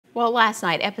Well, last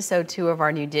night, episode 2 of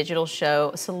our new digital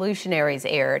show, Solutionaries,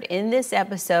 aired. In this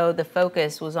episode, the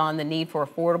focus was on the need for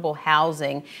affordable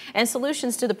housing and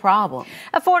solutions to the problem.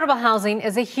 Affordable housing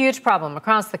is a huge problem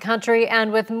across the country,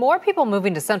 and with more people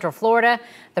moving to Central Florida,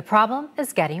 the problem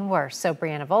is getting worse. So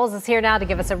Brianna Voles is here now to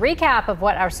give us a recap of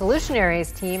what our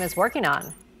Solutionaries team is working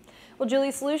on. Well, Julie,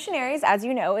 Solutionaries, as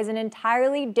you know, is an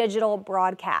entirely digital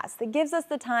broadcast that gives us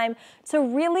the time to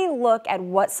really look at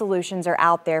what solutions are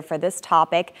out there for this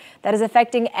topic that is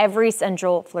affecting every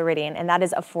Central Floridian, and that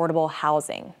is affordable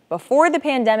housing. Before the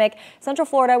pandemic, Central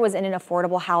Florida was in an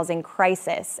affordable housing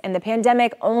crisis, and the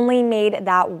pandemic only made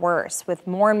that worse with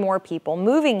more and more people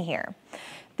moving here.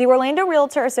 The Orlando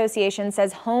Realtor Association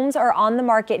says homes are on the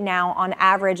market now on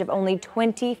average of only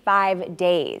 25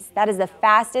 days. That is the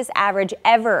fastest average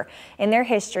ever in their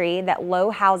history, that low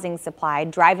housing supply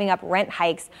driving up rent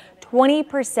hikes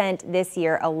 20% this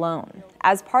year alone.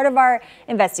 As part of our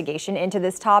investigation into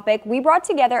this topic, we brought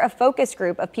together a focus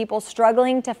group of people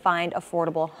struggling to find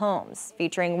affordable homes,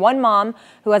 featuring one mom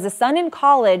who has a son in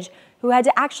college who had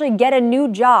to actually get a new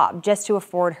job just to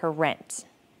afford her rent.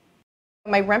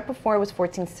 My rent before was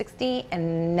 $14.60,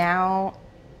 and now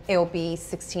it'll be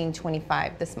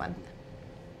 $16.25 this month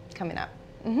coming up.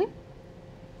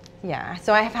 Yeah,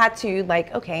 so I have had to,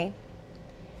 like, okay,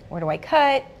 where do I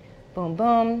cut? Boom,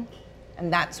 boom.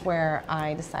 And that's where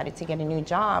I decided to get a new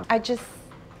job. I just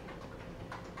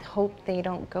hope they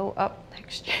don't go up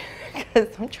next year because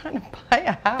I'm trying to buy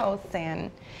a house,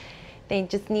 and they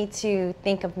just need to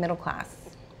think of middle class.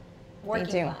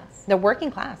 Working class. The working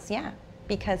class, yeah.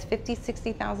 Because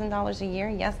 $50,000-$60,000 a year,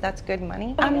 yes, that's good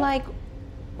money. I'm like,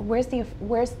 where's the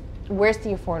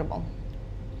affordable?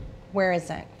 Where is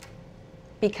it?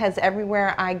 Because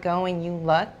everywhere I go and you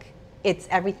look,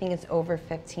 everything is over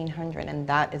 $1,500, and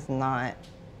that is not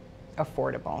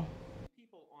affordable.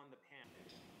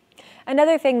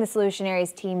 Another thing the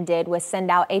Solutionaries team did was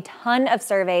send out a ton of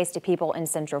surveys to people in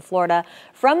Central Florida.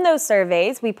 From those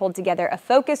surveys, we pulled together a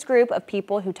focus group of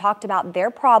people who talked about their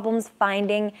problems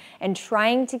finding and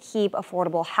trying to keep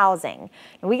affordable housing.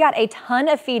 And we got a ton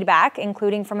of feedback,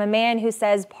 including from a man who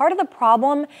says part of the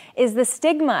problem is the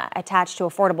stigma attached to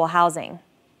affordable housing.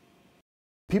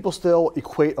 People still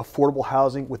equate affordable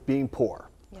housing with being poor.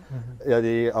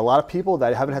 A lot of people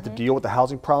that haven't had to deal with the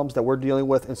housing problems that we're dealing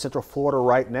with in Central Florida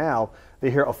right now, they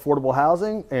hear affordable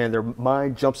housing and their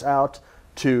mind jumps out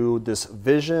to this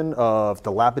vision of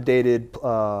dilapidated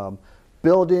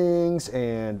buildings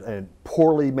and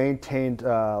poorly maintained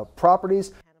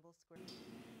properties.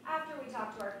 After we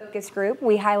talk to our focus group,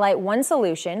 we highlight one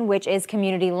solution, which is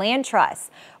community land trusts.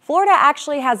 Florida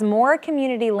actually has more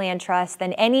community land trusts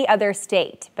than any other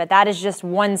state, but that is just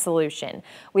one solution.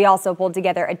 We also pulled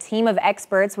together a team of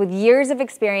experts with years of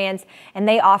experience, and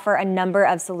they offer a number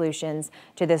of solutions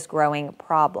to this growing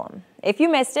problem. If you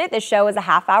missed it, the show is a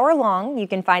half-hour long. You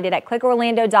can find it at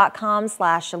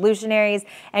clickorlando.com/solutionaries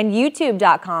and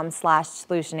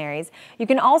youtube.com/solutionaries. You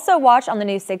can also watch on the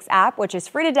new 6 app, which is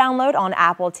free to download on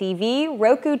Apple TV,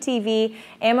 Roku TV,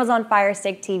 Amazon Fire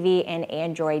Stick TV, and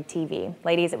Android TV.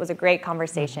 Ladies, it was a great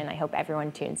conversation. I hope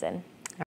everyone tunes in.